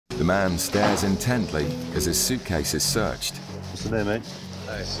man stares intently as his suitcase is searched. What's the name, mate?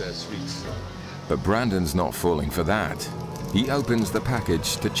 It's Sweets. But Brandon's not falling for that. He opens the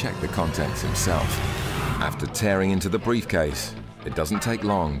package to check the contents himself. After tearing into the briefcase, it doesn't take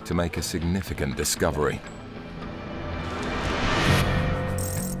long to make a significant discovery.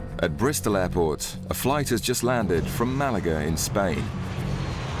 At Bristol Airport, a flight has just landed from Malaga in Spain.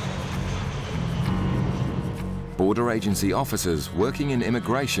 Border agency officers working in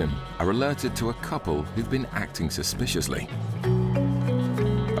immigration are alerted to a couple who've been acting suspiciously.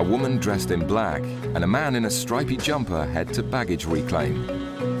 A woman dressed in black and a man in a stripy jumper head to baggage reclaim.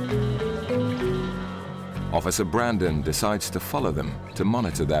 Officer Brandon decides to follow them to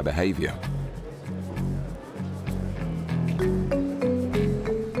monitor their behavior.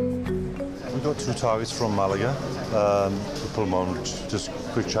 We've got 2 targets from Malaga. We'll pull them on, just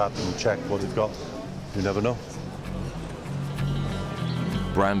quick chat and check what they've got. You never know.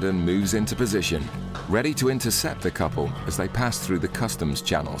 Brandon moves into position, ready to intercept the couple as they pass through the customs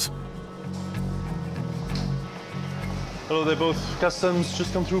channels. Hello, they're both customs.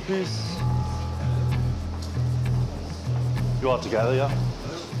 Just come through, please. You are together, yeah?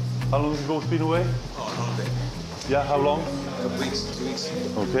 How long have you both been away? Oh, holiday. Yeah, how long? 2 weeks.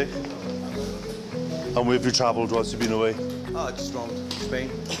 Okay. And where have you travelled whilst you've been away? Oh, just around Spain,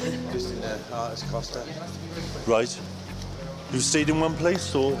 just in the Artis Costa. Right. You stayed in one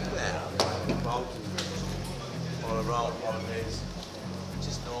place, or? Yeah, about all around holidays,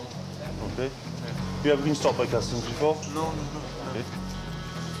 just normal. Okay. You ever been stopped by customs before? No. Okay.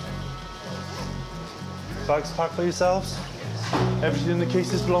 Bags packed by yourselves? Everything in the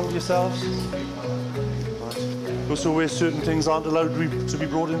cases belong to yourselves? Right. So where certain things aren't allowed to be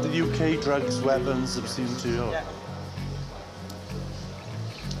brought into the UK, drugs, weapons, obscene material? Yeah.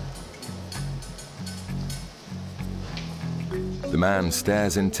 The man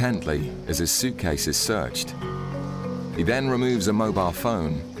stares intently as his suitcase is searched. He then removes a mobile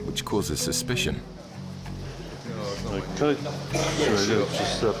phone, which causes suspicion. Okay. Sure,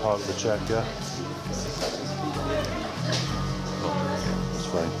 just part of the check, yeah? That's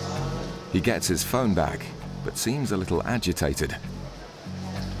fine. He gets his phone back, but seems a little agitated.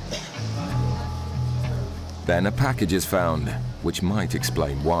 Then a package is found, which might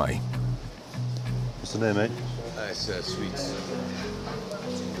explain why. What's the name, mate? It's Sweets.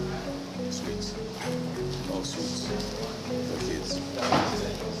 Sweets. All sweets. For kids.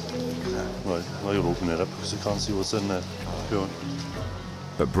 Right, now you'll open it up because I can't see what's in there. Go on.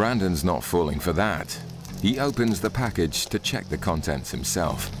 But Brandon's not falling for that. He opens the package to check the contents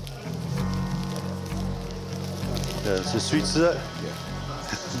himself. Yeah, so sweets, is it? Yeah.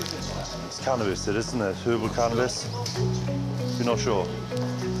 It's cannabis, isn't it? Herbal cannabis. You're not sure?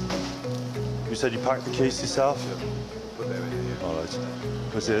 You said you packed the case yourself? Yeah. Put everything here. All right.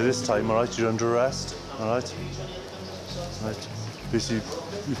 But say this time, all right, you're under arrest, all right? Right. Basically,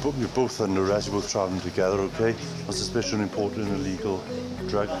 you're both under arrest, you're both travelling together, okay? On suspicion of importing an illegal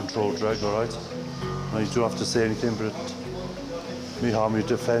drug, controlled drug, all right? Now, you don't have to say anything, but it may harm your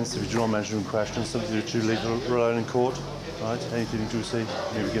defence if you do not mention in question something you're too late to rely on in court, all right? Anything you do say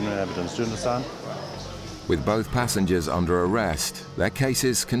may be given in evidence. Do you understand? With both passengers under arrest, their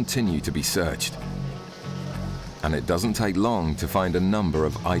cases continue to be searched. And it doesn't take long to find a number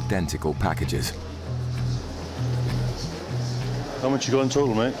of identical packages. How much you got in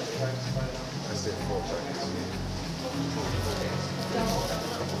total, mate? That's it, 4 packets.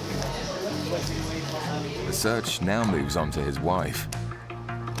 The search now moves on to his wife.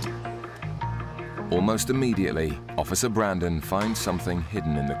 Almost immediately, Officer Brandon finds something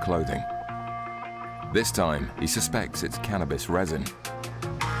hidden in the clothing. This time, he suspects it's cannabis resin.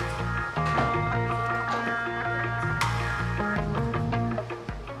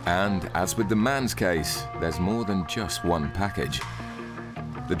 And as with the man's case, there's more than just one package.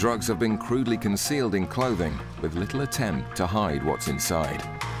 The drugs have been crudely concealed in clothing with little attempt to hide what's inside.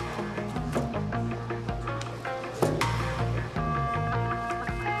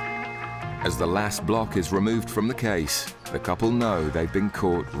 As the last block is removed from the case, the couple know they've been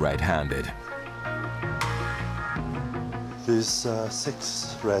caught red-handed. There's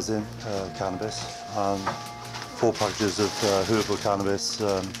 6 resin cannabis and 4 packages of herbal cannabis.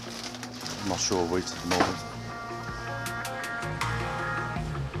 I'm not sure weight at the moment.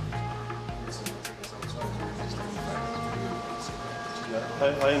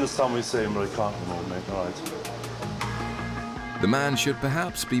 Yeah, I understand what you're saying, but I can't at the moment, mate. All right. The man should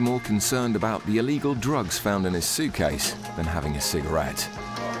perhaps be more concerned about the illegal drugs found in his suitcase than having a cigarette.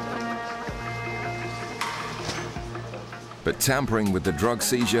 But tampering with the drug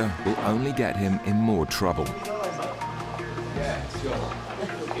seizure will only get him in more trouble. Yeah, sure.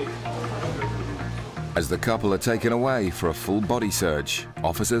 As the couple are taken away for a full body search,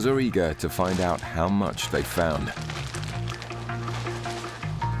 officers are eager to find out how much they found.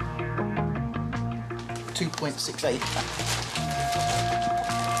 2.68.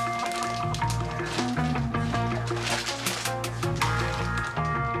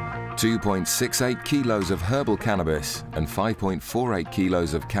 2.68 kilos of herbal cannabis and 5.48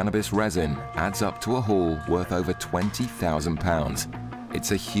 kilos of cannabis resin adds up to a haul worth over £20,000.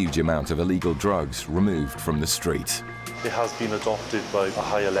 It's a huge amount of illegal drugs removed from the streets. It has been adopted by a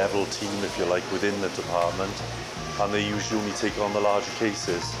higher level team, if you like, within the department, and they usually only take on the larger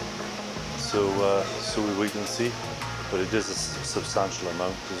cases. So we wait and see, but it is a substantial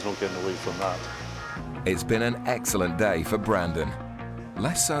amount. There's no getting away from that. It's been an excellent day for Brandon.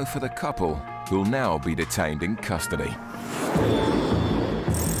 Less so for the couple, who'll now be detained in custody.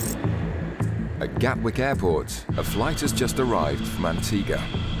 At Gatwick Airport, a flight has just arrived from Antigua.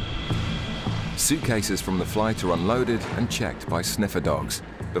 Suitcases from the flight are unloaded and checked by sniffer dogs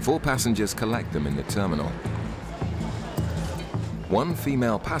before passengers collect them in the terminal. One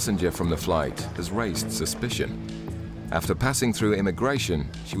female passenger from the flight has raised suspicion. After passing through immigration,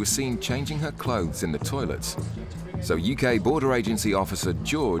 she was seen changing her clothes in the toilets. So UK Border Agency officer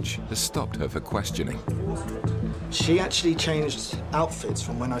George has stopped her for questioning. She actually changed outfits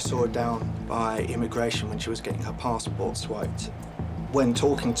from when I saw her down by immigration when she was getting her passport swiped. When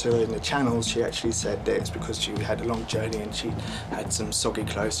talking to her in the channels, she actually said that it's because she had a long journey and she had some soggy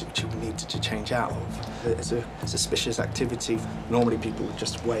clothes which she needed to change out of. It's a suspicious activity. Normally people would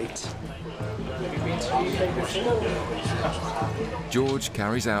just wait. George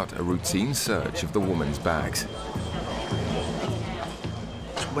carries out a routine search of the woman's bags.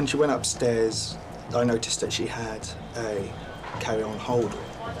 When she went upstairs, I noticed that she had a carry-on holdall,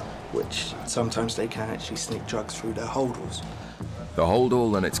 which sometimes they can actually sneak drugs through their holdalls. The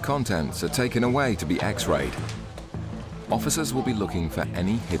holdall and its contents are taken away to be x-rayed. Officers will be looking for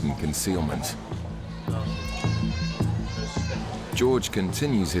any hidden concealment. George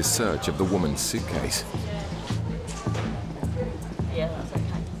continues his search of the woman's suitcase. Yeah, that's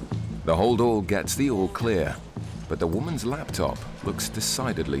okay. The holdall gets the all clear, but the woman's laptop looks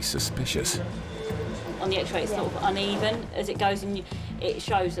decidedly suspicious. On the X-ray, it's sort of uneven. As it goes in, it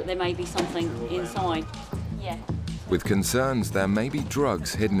shows that there may be something inside. Yeah. With concerns there may be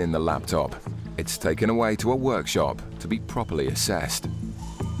drugs hidden in the laptop, it's taken away to a workshop to be properly assessed.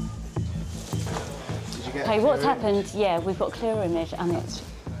 Okay, what's happened? Yeah, we've got a clear image and it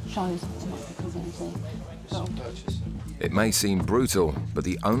shows. It may seem brutal, but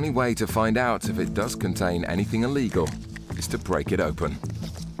the only way to find out if it does contain anything illegal is to break it open.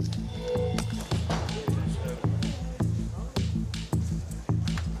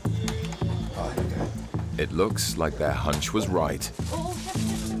 It looks like their hunch was right.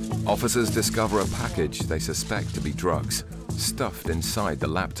 Officers discover a package they suspect to be drugs, stuffed inside the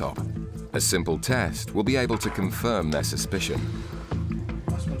laptop. A simple test will be able to confirm their suspicion.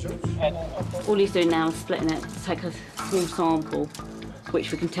 All he's doing now is splitting it to take a small sample,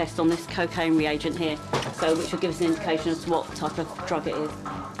 which we can test on this cocaine reagent here, so which will give us an indication as to what type of drug it is.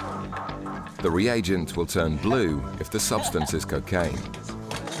 The reagent will turn blue if the substance is cocaine.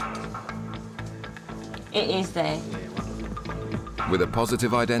 It is there. With a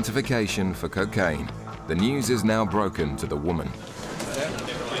positive identification for cocaine, the news is now broken to the woman.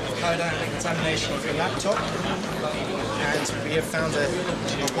 Carried out an examination of your laptop, and we have found a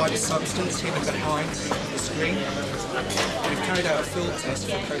white substance hidden behind the screen. We've carried out a field test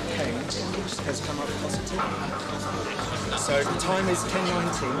for cocaine, which has come up positive. So the time is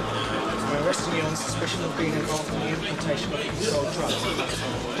 10:19. We're arresting you on suspicion of being involved in the importation of controlled drugs.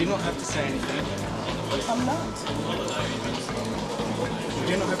 You do not have to say anything. I'm not. You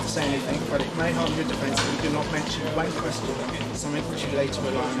do not have to say anything, but it may harm your defence if you do not mention one question, something which you later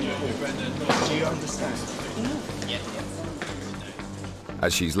rely on in court. Do you understand?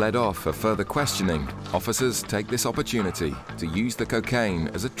 As she's led off for further questioning, officers take this opportunity to use the cocaine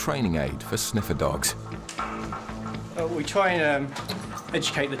as a training aid for sniffer dogs. We try and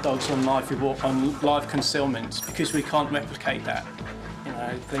educate the dogs on live concealment because we can't replicate that. You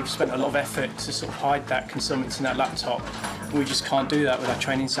know, they've spent a lot of effort to sort of hide that concealment in that laptop. We just can't do that with our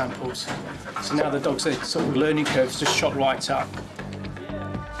training samples. So now the dogs, their sort of learning curve's just shot right up.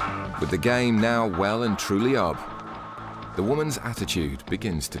 With the game now well and truly up, the woman's attitude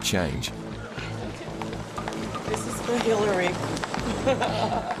begins to change. This is for Hillary.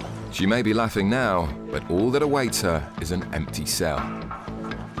 She may be laughing now, but all that awaits her is an empty cell.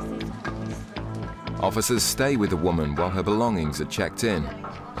 Officers stay with the woman while her belongings are checked in,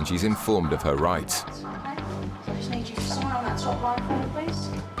 and she's informed of her rights.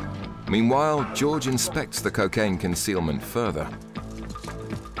 Meanwhile, George inspects the cocaine concealment further.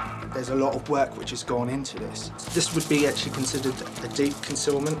 There's a lot of work which has gone into this. This would be actually considered a deep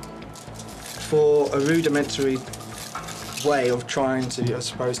concealment. For a rudimentary way of trying to, I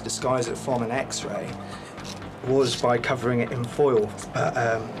suppose, disguise it from an X-ray was by covering it in foil, but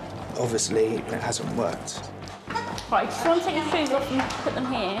obviously it hasn't worked. Right, just want to take your shoes off and put them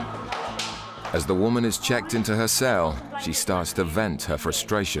here. As the woman is checked into her cell, she starts to vent her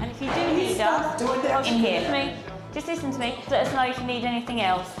frustration. And if you do need us, in here. Just listen to me. Let us know if you need anything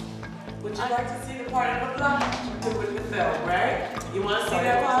else. Would you like to see the part of the block with the film, right? You want to see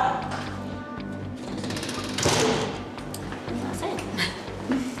that part? That's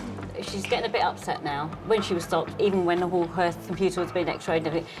it. She's getting a bit upset now. When she was stopped, even when all her computer was being x-rayed and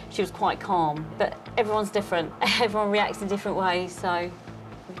everything, she was quite calm. But everyone's different. Everyone reacts in different ways, so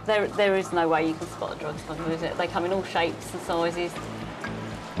there is no way you can spot a drug smuggler, is it? They come in all shapes and sizes.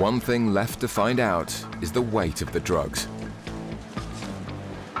 One thing left to find out is the weight of the drugs.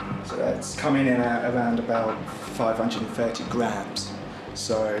 So that's coming in at around about 530 grams.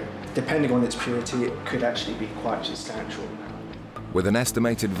 So depending on its purity, it could actually be quite substantial. With an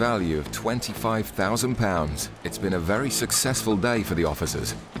estimated value of £25,000, it's been a very successful day for the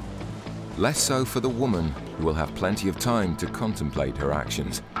officers. Less so for the woman, who will have plenty of time to contemplate her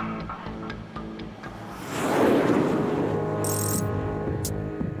actions.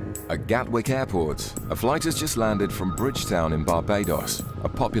 At Gatwick Airport, a flight has just landed from Bridgetown in Barbados, a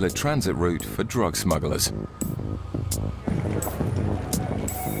popular transit route for drug smugglers.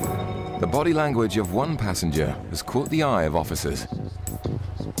 The body language of one passenger has caught the eye of officers.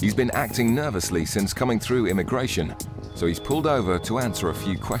 He's been acting nervously since coming through immigration, so he's pulled over to answer a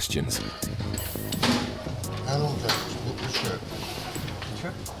few questions. How long is that? The shirt?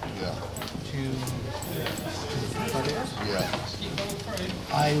 Sure. Yeah. 2 days? Yeah.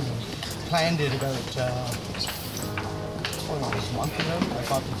 I planned it about a month ago. I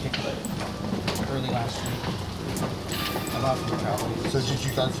bought the ticket early last week. I bought from travel. So did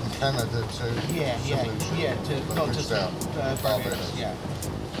you go from Canada to? Yeah, to Barbados. Yeah,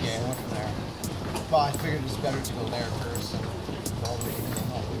 I went from there. Well, I figured it's better to go there first and go all the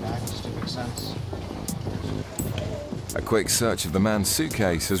way back. It just didn't make sense. A quick search of the man's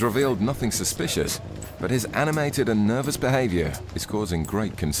suitcase has revealed nothing suspicious, but his animated and nervous behaviour is causing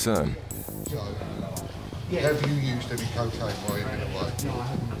great concern. So, have you used any cocaine while you've been away? No, I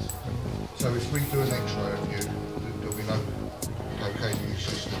haven't. So if we do an X-ray of you, there'll be no cocaine in your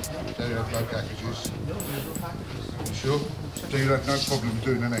system. There you have no packages. No, there's no packages. You sure? So you have no problem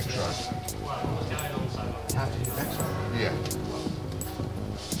doing an X-ray? Have to do an X-ray. Yeah.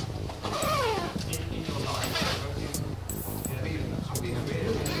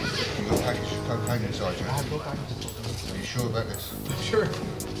 You got packages of cocaine inside you? I have no packages. Are you sure about this? Sure.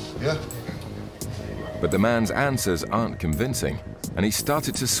 Yeah? But the man's answers aren't convincing, and he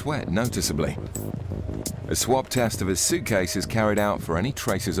started to sweat noticeably. A swab test of his suitcase is carried out for any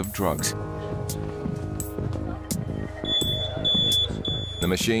traces of drugs. The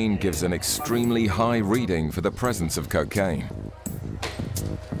machine gives an extremely high reading for the presence of cocaine.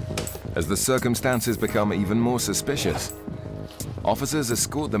 As the circumstances become even more suspicious, officers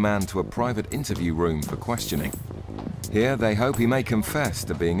escort the man to a private interview room for questioning. Here they hope he may confess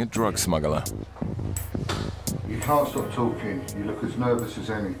to being a drug smuggler. You can't stop talking. You look as nervous as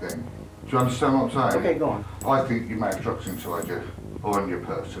anything. Do you understand what I'm saying? Okay, go on. I think you may have drugs inside you, or on your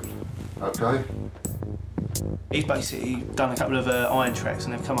person. Okay? He's basically done a couple of iron tracks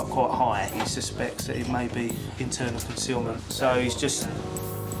and they've come up quite high. He suspects that it may be internal concealment. So he's just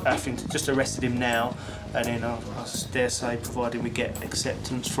arrested him now, and then I dare say, providing we get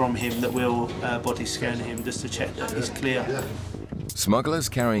acceptance from him, that we'll body scan him just to check that he's clear. Yeah. Smugglers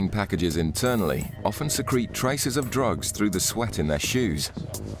carrying packages internally often secrete traces of drugs through the sweat in their shoes.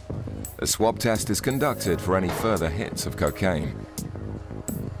 A swab test is conducted for any further hits of cocaine.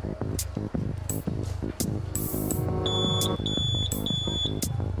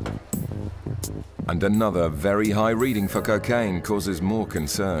 And another very high reading for cocaine causes more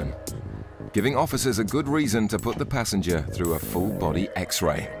concern, giving officers a good reason to put the passenger through a full-body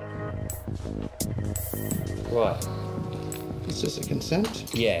X-ray. Right. Is this a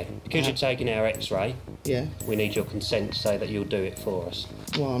consent? Yeah, because you're taking our X-ray, Yeah. we need your consent to say that you'll do it for us.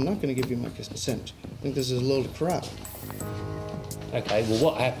 Well, I'm not going to give you my consent. I think this is a load of crap. Okay, well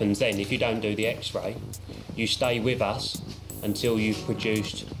what happens then if you don't do the X-ray? You stay with us until you've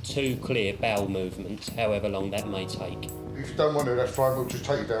produced 2 clear bowel movements, however long that may take. If you don't want to, that's fine. We'll just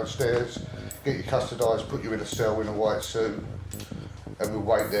take you downstairs, get you custodised, put you in a cell in a white suit, and we'll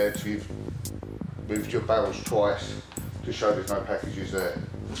wait there till you've moved your bowels twice to show there's no packages there.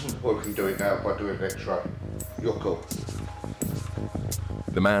 or we can do it now by doing an X-ray. Your call.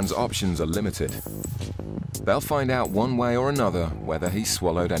 The man's options are limited. They'll find out one way or another whether he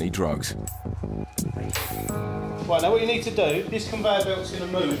swallowed any drugs. Right, now what you need to do, this conveyor belt's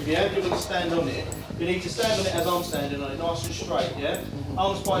going to move, yeah? You're going to stand on it. You need to stand on it as I'm standing on it, nice and straight, yeah?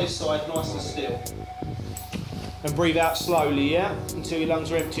 Arms by his side, nice and still. And breathe out slowly, yeah? Until your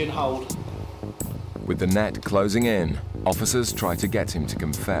lungs are empty and hold. With the net closing in, officers try to get him to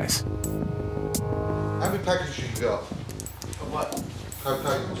confess. How many packages you got? What?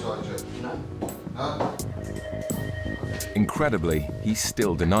 Cocaine inside you? No. No? Incredibly, he's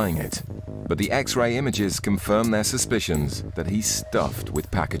still denying it. But the X-ray images confirm their suspicions that he's stuffed with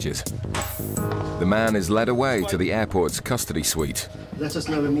packages. The man is led away to the airport's custody suite. Let us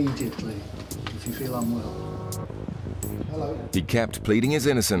know immediately if you feel unwell. Hello. He kept pleading his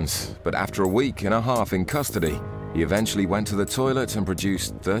innocence, but after a week and a half in custody, he eventually went to the toilet and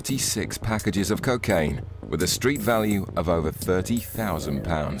produced 36 packages of cocaine with a street value of over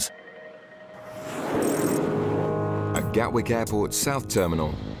 £30,000. At Gatwick Airport's South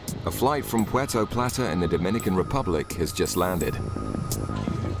Terminal, a flight from Puerto Plata in the Dominican Republic has just landed.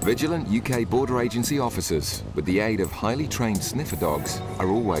 Vigilant UK border agency officers, with the aid of highly trained sniffer dogs, are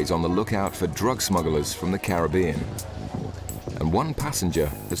always on the lookout for drug smugglers from the Caribbean. And one passenger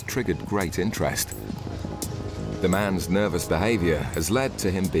has triggered great interest. The man's nervous behaviour has led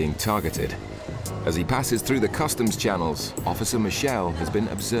to him being targeted. As he passes through the customs channels, Officer Michelle has been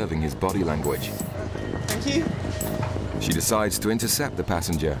observing his body language. Thank you. She decides to intercept the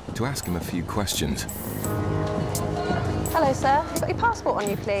passenger to ask him a few questions. Hello, sir. Have you got your passport on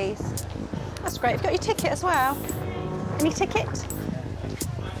you, please? That's great. Have you got your ticket as well? Any ticket?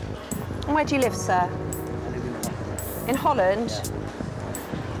 And where do you live, sir? In Holland?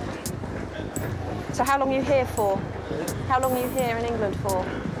 So how long are you here for? How long are you here in England for?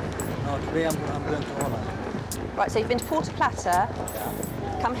 No, today I'm going to Holland. Right, so you've been to Puerto Plata,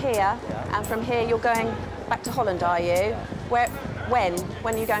 come here, and from here you're going back to Holland, are you? When?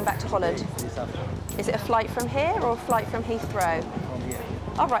 When are you going back to Holland? Is it a flight from here or a flight from Heathrow? From here.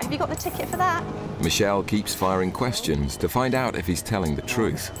 All right, have you got the ticket for that? Michelle keeps firing questions to find out if he's telling the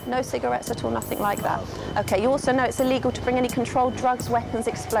truth. No cigarettes at all, nothing like that. Okay, you also know it's illegal to bring any controlled drugs, weapons,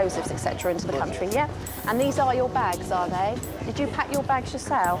 explosives, etc. into the country, yeah? And these are your bags, are they? Did you pack your bags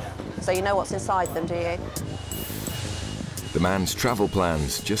yourself? So you know what's inside them, do you? The man's travel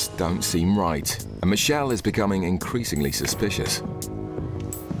plans just don't seem right, and Michelle is becoming increasingly suspicious.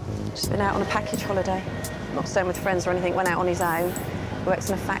 Just been out on a package holiday. Not staying with friends or anything, went out on his own. Works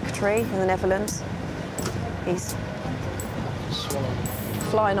in a factory in the Netherlands. He's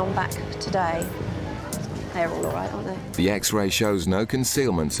flying on back today. They're all right, aren't they? The X-ray shows no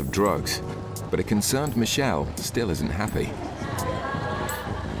concealments of drugs, but a concerned Michelle still isn't happy.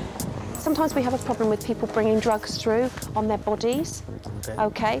 Sometimes we have a problem with people bringing drugs through on their bodies,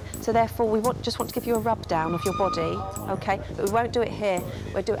 okay? So therefore we just want to give you a rub down of your body, okay? But we won't do it here,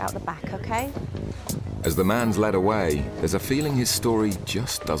 we'll do it out the back, okay? As the man's led away, there's a feeling his story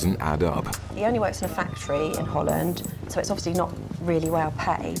just doesn't add up. He only works in a factory in Holland, so it's obviously not really well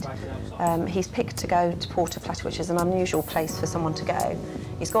paid. He's picked to go to Puerto Plata, which is an unusual place for someone to go.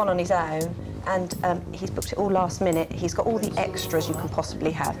 He's gone on his own, and he's booked it all last minute. He's got all the extras you can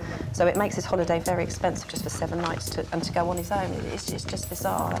possibly have. So it makes his holiday very expensive just for 7 nights and to go on his own. It's just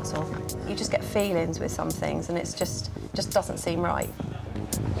bizarre, that's all. You just get feelings with some things, and it's just doesn't seem right.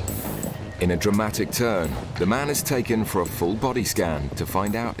 In a dramatic turn, the man is taken for a full body scan to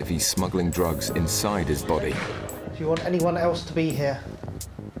find out if he's smuggling drugs inside his body. Do you want anyone else to be here?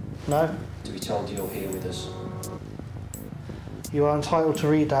 No? To be told you're here with us. You are entitled to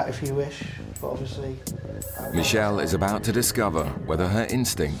read that if you wish, but obviously... Michelle is about to discover whether her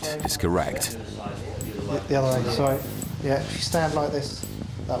instinct is correct. The other way, sorry. Yeah, if you stand like this,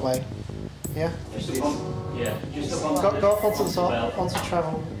 that way. Yeah? Yeah. Go up onto the top, onto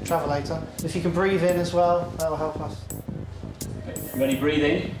travelator. If you can breathe in as well, that will help us. Ready,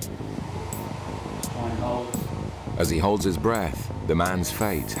 breathing. Fine, hold. As he holds his breath, the man's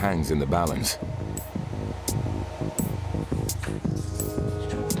fate hangs in the balance.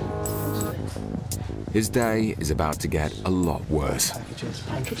 His day is about to get a lot worse.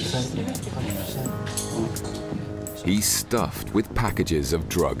 He's stuffed with packages of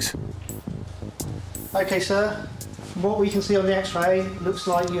drugs. Okay, sir. From what we can see on the X-ray, looks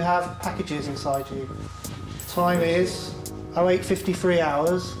like you have packages inside you. Time is 08:53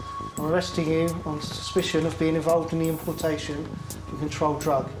 hours. I'm arresting you on suspicion of being involved in the importation of a controlled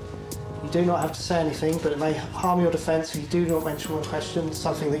drug. You do not have to say anything, but it may harm your defence if you do not mention one question,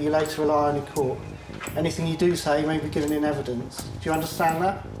 something that you later rely on in court. Anything you do say may be given in evidence. Do you understand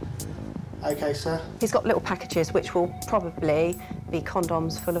that? Okay, sir. He's got little packages which will probably be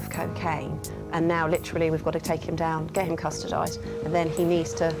condoms full of cocaine, and now literally we've got to take him down, get him custodised, and then he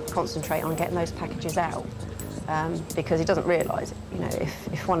needs to concentrate on getting those packages out because he doesn't realise, you know,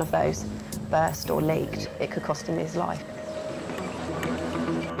 if one of those burst or leaked, it could cost him his life.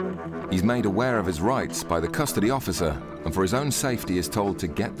 He's made aware of his rights by the custody officer, and for his own safety is told to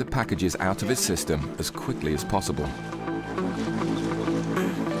get the packages out of his system as quickly as possible.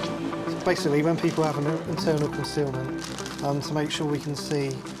 Basically, when people have an internal concealment, to make sure we can see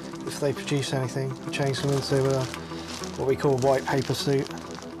if they produce anything, we change them into what we call a white paper suit,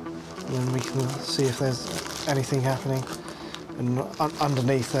 and then we can see if there's anything happening. And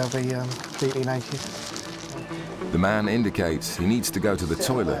underneath, they'll be completely naked. The man indicates he needs to go to the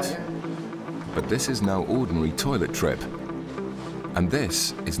toilet, but this is no ordinary toilet trip, and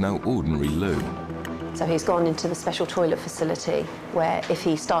this is no ordinary loo. So he's gone into the special toilet facility where if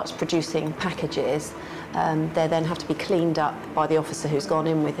he starts producing packages, they then have to be cleaned up by the officer who's gone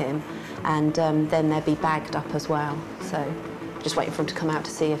in with him, and then they'll be bagged up as well. So just waiting for him to come out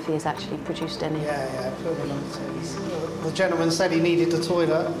to see if he has actually produced any. Yeah, put him on the tins. The gentleman said he needed the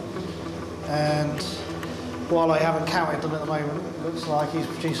toilet, and while I haven't counted them at the moment, it looks like he's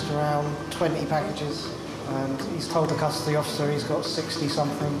produced around 20 packages, and he's told the custody officer he's got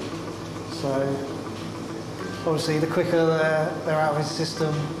 60-something. So obviously, the quicker they're out of his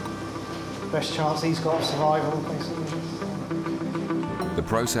system, the best chance he's got of survival, basically. The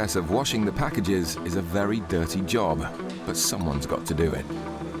process of washing the packages is a very dirty job, but someone's got to do it.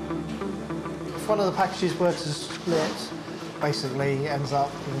 If one of the packages were to split, basically ends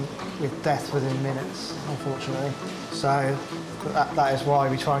up with death within minutes, unfortunately. So that is why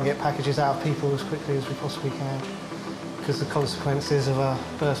we try and get packages out of people as quickly as we possibly can, because the consequences of a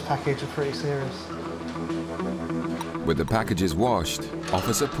burst package are pretty serious. With the packages washed,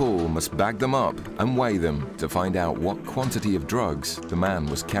 Officer Paul must bag them up and weigh them to find out what quantity of drugs the man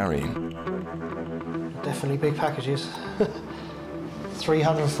was carrying. Definitely big packages.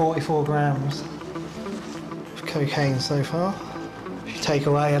 344 grams of cocaine so far. If you take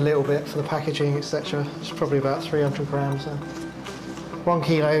away a little bit for the packaging, etc., it's probably about 300 grams. 1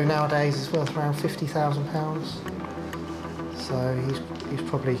 kilo nowadays is worth around £50,000. So he's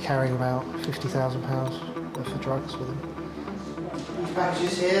probably carrying about £50,000 worth of drugs with him. These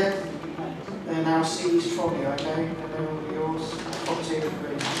packages here, they're now seized from you, okay? And they're all yours. Property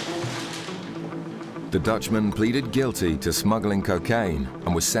agreement, okay? The Dutchman pleaded guilty to smuggling cocaine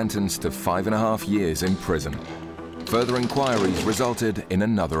and was sentenced to 5.5 years in prison. Further inquiries resulted in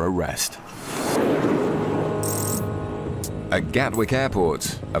another arrest. At Gatwick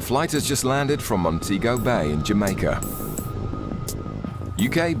Airport, a flight has just landed from Montego Bay in Jamaica.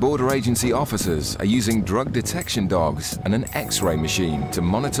 UK border agency officers are using drug detection dogs and an X-ray machine to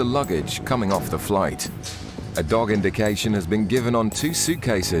monitor luggage coming off the flight. A dog indication has been given on 2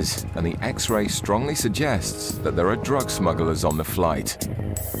 suitcases, and the X-ray strongly suggests that there are drug smugglers on the flight.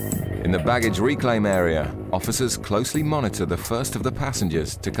 In the baggage reclaim area, officers closely monitor the first of the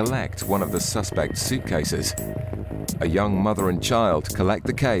passengers to collect one of the suspect's suitcases. A young mother and child collect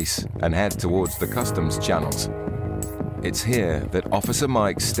the case and head towards the customs channels. It's here that Officer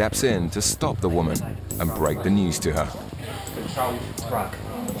Mike steps in to stop the woman and break the news to her. Controlled drug.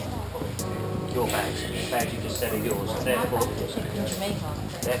 Your bags. The bags you just said are yours.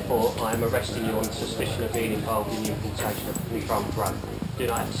 Therefore, I am arresting you on suspicion of being involved in the importation of controlled drug. Do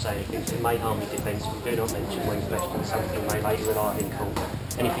not have to say anything. It may harm your defence. Do not mention when questioned. Something may later rely in court.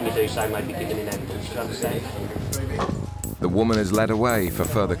 Anything you do say may be given in evidence. Do you understand? The woman is led away for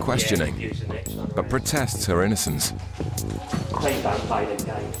further questioning, but protests her innocence. Please don't play the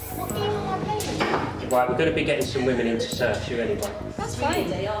game. Right, we're going to be getting some women in to search you anyway. That's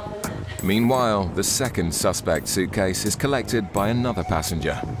fine. Meanwhile, the second suspect suitcase is collected by another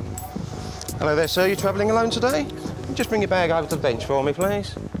passenger. Hello there, sir. You travelling alone today? Just bring your bag over to the bench for me,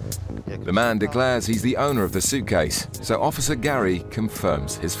 please. The man declares he's the owner of the suitcase, so Officer Gary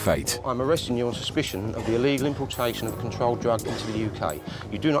confirms his fate. I'm arresting you on suspicion of the illegal importation of a controlled drug into the UK.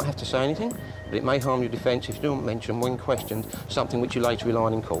 You do not have to say anything, but it may harm your defence if you don't mention, when questioned, something which you later rely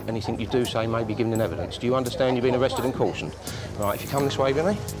on in court. Anything you do say may be given in evidence. Do you understand you've been arrested and cautioned? Right, if you come this way,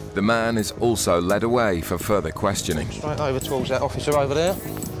 Billy. The man is also led away for further questioning. Straight over towards that officer over there.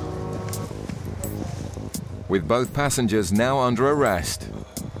 With both passengers now under arrest,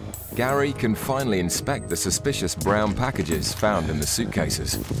 Gary can finally inspect the suspicious brown packages found in the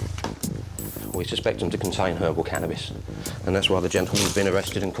suitcases. We suspect them to contain herbal cannabis, and that's why the gentleman's been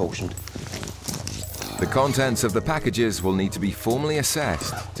arrested and cautioned. The contents of the packages will need to be formally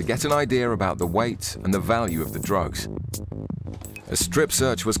assessed to get an idea about the weight and the value of the drugs. A strip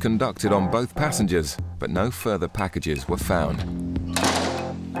search was conducted on both passengers, but no further packages were found.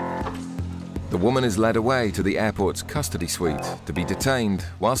 The woman is led away to the airport's custody suite to be detained,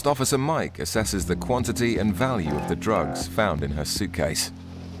 whilst Officer Mike assesses the quantity and value of the drugs found in her suitcase.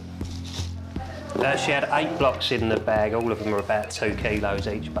 She had 8 blocks in the bag, all of them are about 2 kilos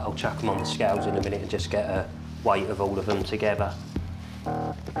each, but I'll chuck them on the scales in a minute and just get a weight of all of them together.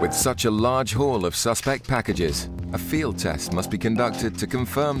 With such a large haul of suspect packages, a field test must be conducted to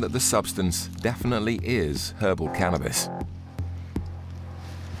confirm that the substance definitely is herbal cannabis.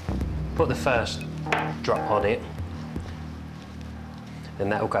 Put the first drop on it, then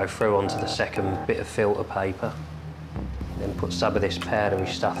that will go through onto the second bit of filter paper. Then put some of this powdery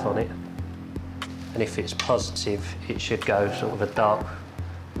stuff on it. And if it's positive, it should go sort of a dark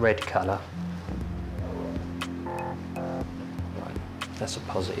red colour. Right, that's a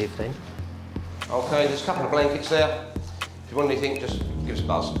positive then. OK, there's a couple of blankets there. If you want anything, just give us a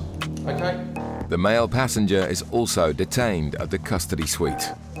buzz. OK? The male passenger is also detained at the custody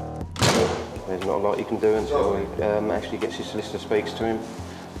suite. There's not a lot you can do until he actually gets his solicitor, speaks to him.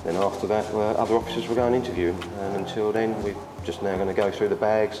 Then after that, other officers will go and interview him. And until then, we're just now going to go through the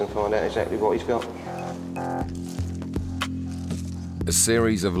bags and find out exactly what he's got. A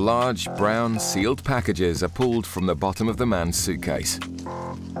series of large, brown, sealed packages are pulled from the bottom of the man's suitcase.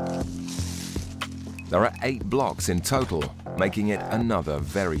 There are 8 blocks in total, making it another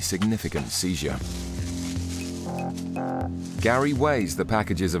very significant seizure. Gary weighs the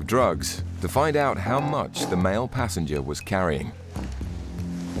packages of drugs to find out how much the male passenger was carrying.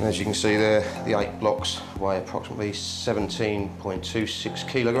 And as you can see there, the 8 blocks weigh approximately 17.26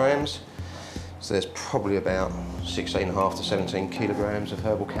 kilograms. So there's probably about 16.5 to 17 kilograms of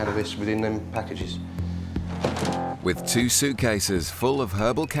herbal cannabis within them packages. With 2 suitcases full of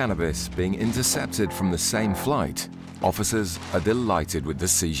herbal cannabis being intercepted from the same flight, officers are delighted with the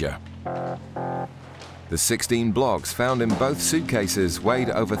seizure. The 16 blocks found in both suitcases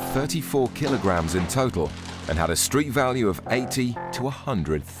weighed over 34 kilograms in total and had a street value of £80,000 to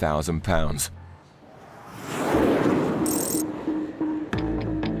 £100,000.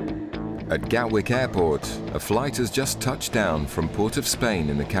 At Gatwick Airport, a flight has just touched down from Port of Spain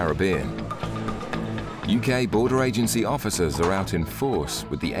in the Caribbean. UK border agency officers are out in force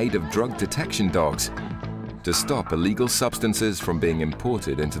with the aid of drug detection dogs to stop illegal substances from being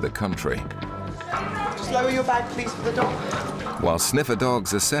imported into the country. Just lower your bag, please, for the dog. While sniffer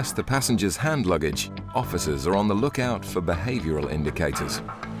dogs assess the passenger's hand luggage, officers are on the lookout for behavioural indicators.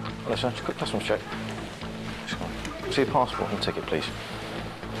 Hello, sir. Just a quick customs check. See your passport and ticket, please.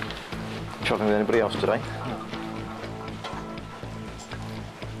 Travelling with anybody else today?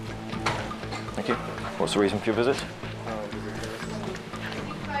 Thank you. What's the reason for your visit?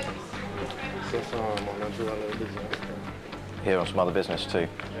 Here on some other business too.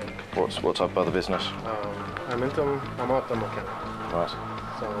 What type of other business? I'm into I'm auto mechanic. Right.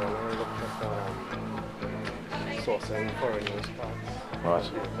 So I look at sourcing foreign use parts. Right.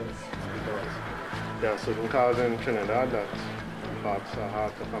 There are certain cars in Trinidad that parts are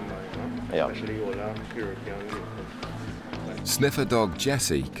hard to come by, Yeah. Especially older European vehicles. Sniffer dog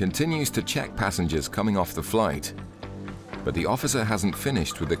Jessie continues to check passengers coming off the flight, but the officer hasn't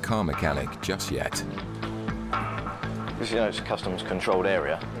finished with the car mechanic just yet. Because you know it's a customs controlled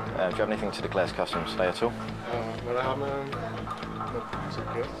area. Do you have anything to declare as customs today at all? But I have my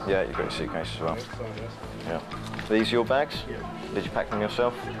suitcase. Yeah, you've got your suitcase as well. Yes, yes. Yeah. Are these your bags? Yeah. Did you pack them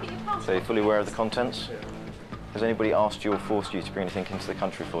yourself? So you're fully aware of the contents? Yeah. Has anybody asked you or forced you to bring anything into the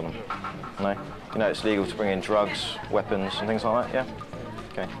country for them? No? You know it's legal to bring in drugs, weapons and things like that, yeah?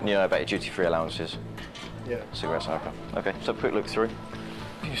 Okay. And you know about your duty-free allowances? Yeah. Cigarettes, okay. Okay, so have a quick look through.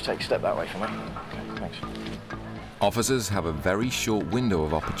 Can you just take a step that way for me? Okay, thanks. Officers have a very short window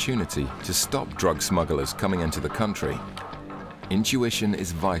of opportunity to stop drug smugglers coming into the country. Intuition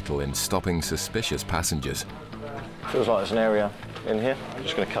is vital in stopping suspicious passengers. Feels like there's an area in here. I'm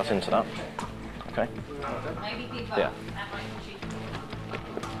just going to cut into that. Okay? Yeah.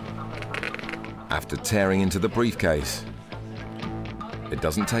 After tearing into the briefcase, it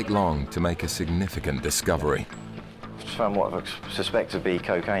doesn't take long to make a significant discovery. Just found what I suspect to be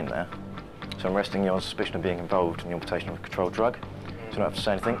cocaine there. So I'm arresting you on suspicion of being involved in the importation of a controlled drug. So you don't have to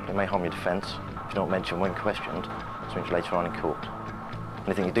say anything. It may harm your defence. If you don't mention when questioned, this means later on in court.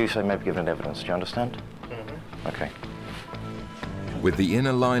 Anything you do say may be given evidence. Do you understand? Mm-hmm. Okay. With the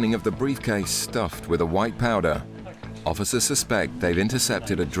inner lining of the briefcase stuffed with a white powder, officers suspect they've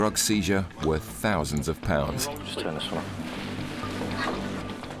intercepted a drug seizure worth thousands of pounds. Just turn this one off.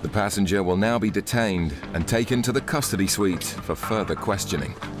 The passenger will now be detained and taken to the custody suite for further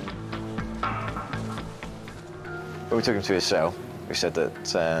questioning. When we took him to his cell, we said that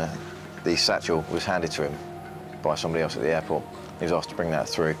the satchel was handed to him by somebody else at the airport. He was asked to bring that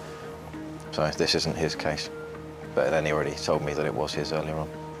through, so this isn't his case. But then he already told me that it was his earlier on.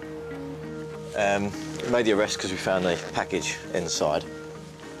 We made the arrest because we found a package inside,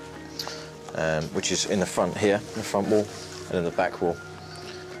 which is in the front here, the front wall, and in the back wall.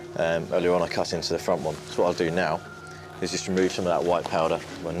 Earlier on I cut into the front one. So what I'll do now is just remove some of that white powder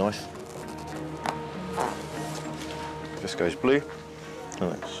with my knife. Just goes blue.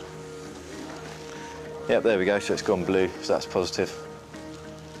 Yep, there we go, so it's gone blue, so that's positive.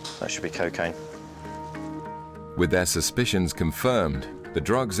 That should be cocaine. With their suspicions confirmed, the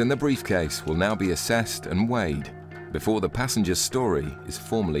drugs in the briefcase will now be assessed and weighed before the passenger's story is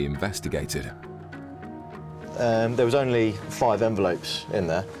formally investigated. There was only 5 envelopes in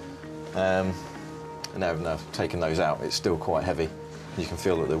there. And now I've taken those out, it's still quite heavy. You can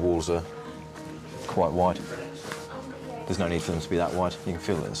feel that the walls are quite wide. There's no need for them to be that wide. You can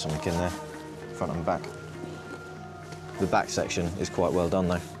feel that there's something in there, front and back. The back section is quite well done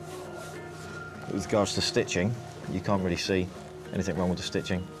though. With regards to stitching, you can't really see anything wrong with the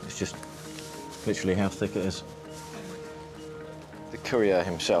stitching. It's just literally how thick it is. The courier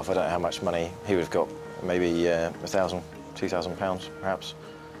himself, I don't know how much money he would have got. Maybe £1,000, £2,000 perhaps.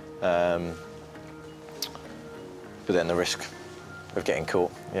 But then the risk of getting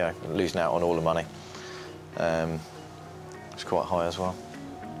caught, you know, losing out on all the money, it's quite high as well.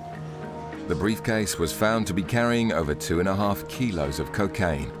 The briefcase was found to be carrying over 2.5 kilos of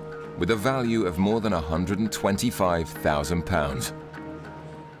cocaine, with a value of more than £125,000.